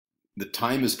The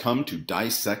time has come to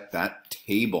dissect that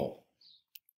table.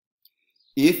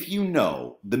 If you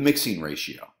know the mixing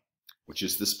ratio, which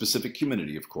is the specific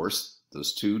humidity, of course,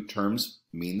 those two terms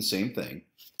mean the same thing.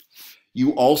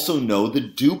 You also know the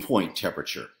dew point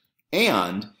temperature.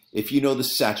 And if you know the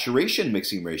saturation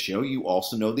mixing ratio, you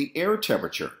also know the air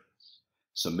temperature.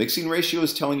 So mixing ratio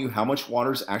is telling you how much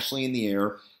water is actually in the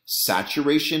air.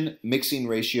 Saturation mixing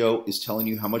ratio is telling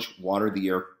you how much water the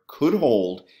air could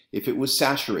hold if it was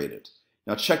saturated.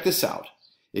 Now check this out.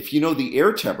 If you know the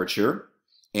air temperature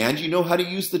and you know how to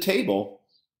use the table,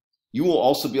 you will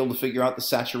also be able to figure out the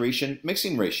saturation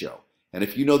mixing ratio. And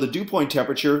if you know the dew point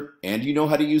temperature and you know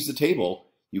how to use the table,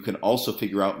 you can also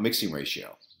figure out mixing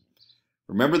ratio.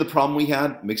 Remember the problem we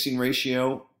had? Mixing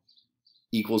ratio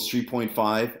equals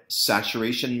 3.5,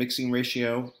 saturation mixing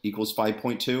ratio equals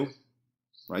 5.2,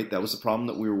 right? That was the problem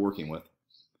that we were working with.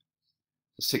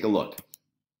 Let's take a look.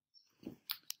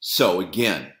 So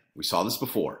again, we saw this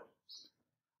before.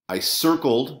 I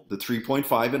circled the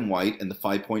 3.5 in white and the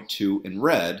 5.2 in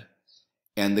red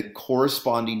and the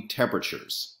corresponding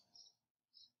temperatures.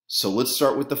 So let's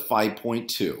start with the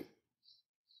 5.2.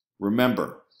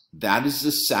 Remember, that is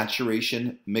the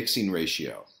saturation mixing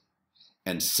ratio.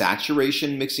 And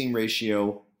saturation mixing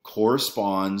ratio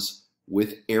corresponds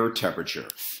with air temperature,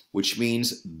 which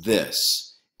means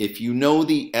this. If you know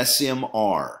the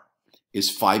SMR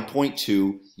is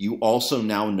 5.2, you also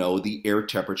now know the air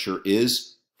temperature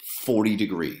is 40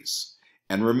 degrees.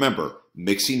 And remember,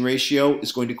 mixing ratio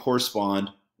is going to correspond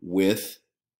with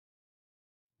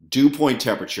dew point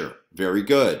temperature. Very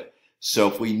good. So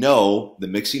if we know the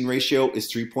mixing ratio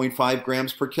is 3.5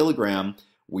 grams per kilogram,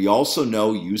 we also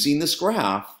know using this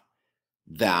graph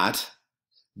that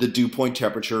the dew point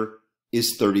temperature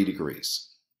is 30 degrees.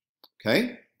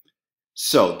 Okay?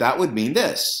 So that would mean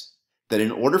this, that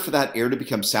in order for that air to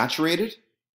become saturated,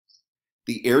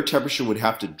 the air temperature would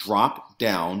have to drop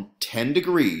down 10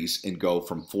 degrees and go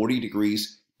from 40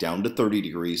 degrees down to 30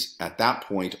 degrees. At that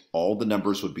point, all the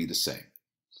numbers would be the same.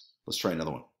 Let's try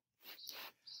another one.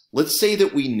 Let's say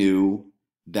that we knew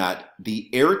that the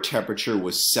air temperature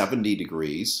was 70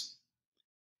 degrees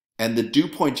and the dew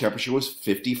point temperature was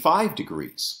 55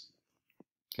 degrees.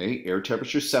 Okay, air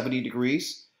temperature is 70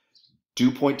 degrees,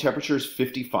 dew point temperature is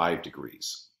 55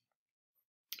 degrees.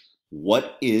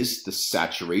 What is the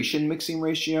saturation mixing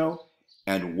ratio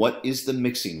and what is the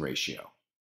mixing ratio?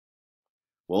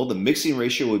 Well, the mixing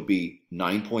ratio would be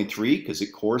 9.3 because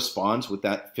it corresponds with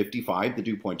that 55, the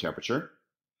dew point temperature.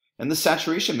 And the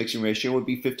saturation mixing ratio would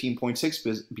be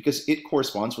 15.6 because it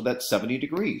corresponds with that 70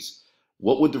 degrees.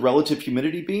 What would the relative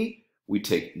humidity be? We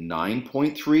take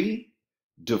 9.3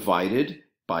 divided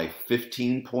by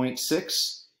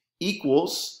 15.6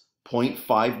 equals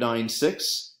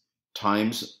 0.596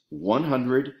 times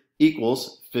 100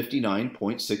 equals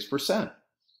 59.6%. Let's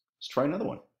try another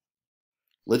one.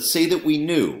 Let's say that we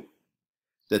knew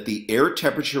that the air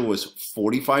temperature was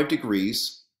 45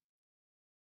 degrees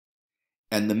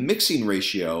and the mixing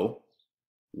ratio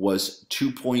was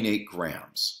 2.8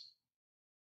 grams.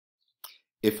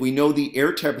 If we know the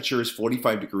air temperature is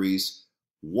 45 degrees,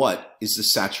 what is the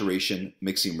saturation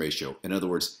mixing ratio? In other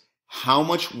words, how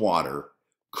much water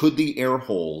could the air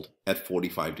hold at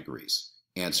 45 degrees?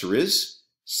 Answer is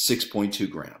 6.2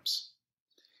 grams.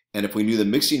 And if we knew the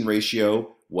mixing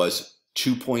ratio was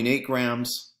 2.8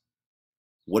 grams,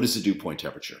 what is the dew point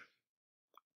temperature?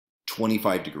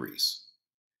 25 degrees.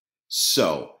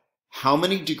 So, how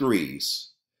many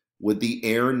degrees would the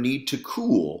air need to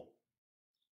cool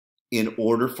in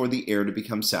order for the air to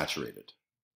become saturated?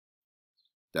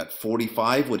 That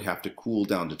 45 would have to cool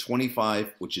down to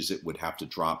 25, which is it would have to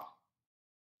drop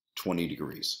 20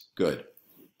 degrees. Good.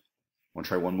 Want to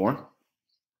try one more?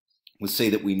 Let's say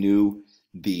that we knew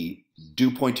the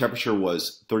dew point temperature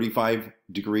was 35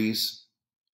 degrees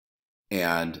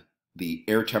and the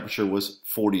air temperature was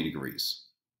 40 degrees.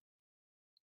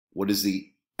 What is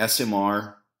the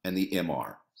SMR and the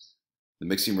MR? The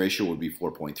mixing ratio would be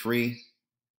 4.3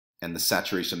 and the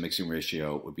saturation mixing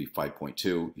ratio would be 5.2.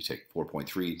 You take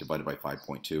 4.3 divided by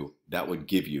 5.2. That would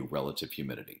give you relative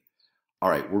humidity. All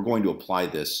right, we're going to apply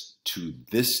this to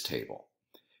this table.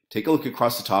 Take a look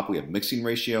across the top. We have mixing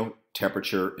ratio,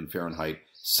 temperature in Fahrenheit,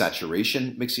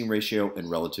 saturation mixing ratio, and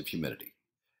relative humidity.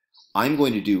 I'm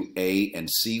going to do A and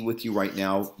C with you right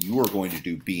now. You are going to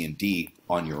do B and D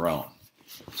on your own.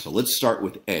 So let's start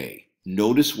with A.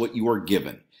 Notice what you are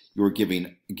given. You are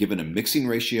given a mixing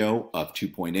ratio of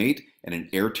 2.8 and an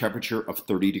air temperature of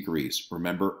 30 degrees.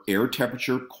 Remember, air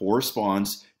temperature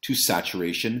corresponds to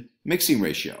saturation mixing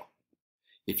ratio.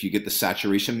 If you get the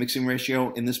saturation mixing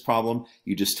ratio in this problem,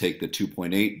 you just take the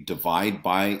 2.8, divide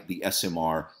by the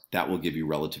SMR, That will give you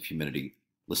relative humidity.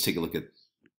 Let's take a look at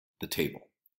the table.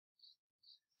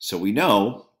 So we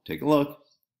know, take a look,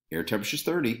 air temperature is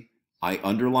 30. I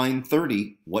underline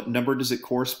 30. What number does it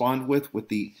correspond with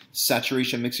the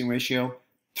saturation mixing ratio?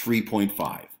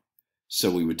 3.5. So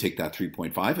we would take that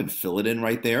 3.5 and fill it in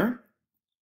right there.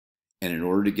 And in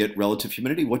order to get relative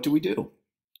humidity, what do?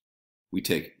 We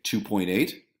take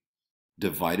 2.8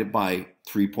 divided by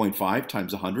 3.5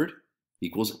 times 100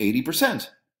 equals 80%.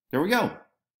 There we go.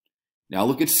 Now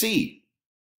look at C.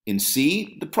 In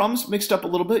C, the problem's mixed up a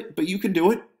little bit, but you can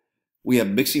do it. We have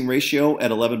mixing ratio at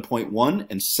 11.1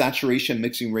 and saturation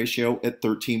mixing ratio at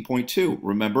 13.2.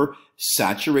 Remember,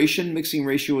 saturation mixing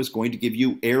ratio is going to give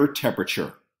you air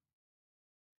temperature.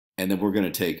 And then we're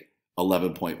going to take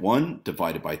 11.1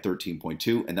 divided by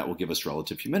 13.2, and that will give us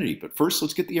relative humidity. But first,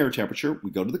 let's get the air temperature. We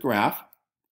go to the graph.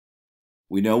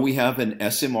 We know we have an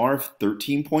SMR of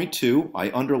 13.2.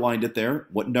 I underlined it there.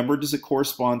 What number does it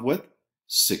correspond with?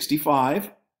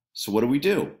 65. So what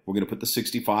do? We're going to put the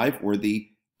 65 where the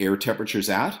air temperature is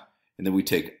at, and then we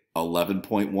take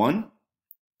 11.1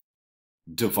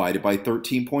 divided by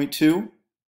 13.2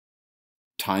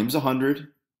 times 100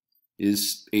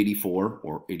 is 84,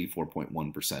 or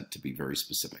 84.1% to be very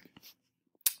specific.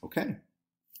 Okay.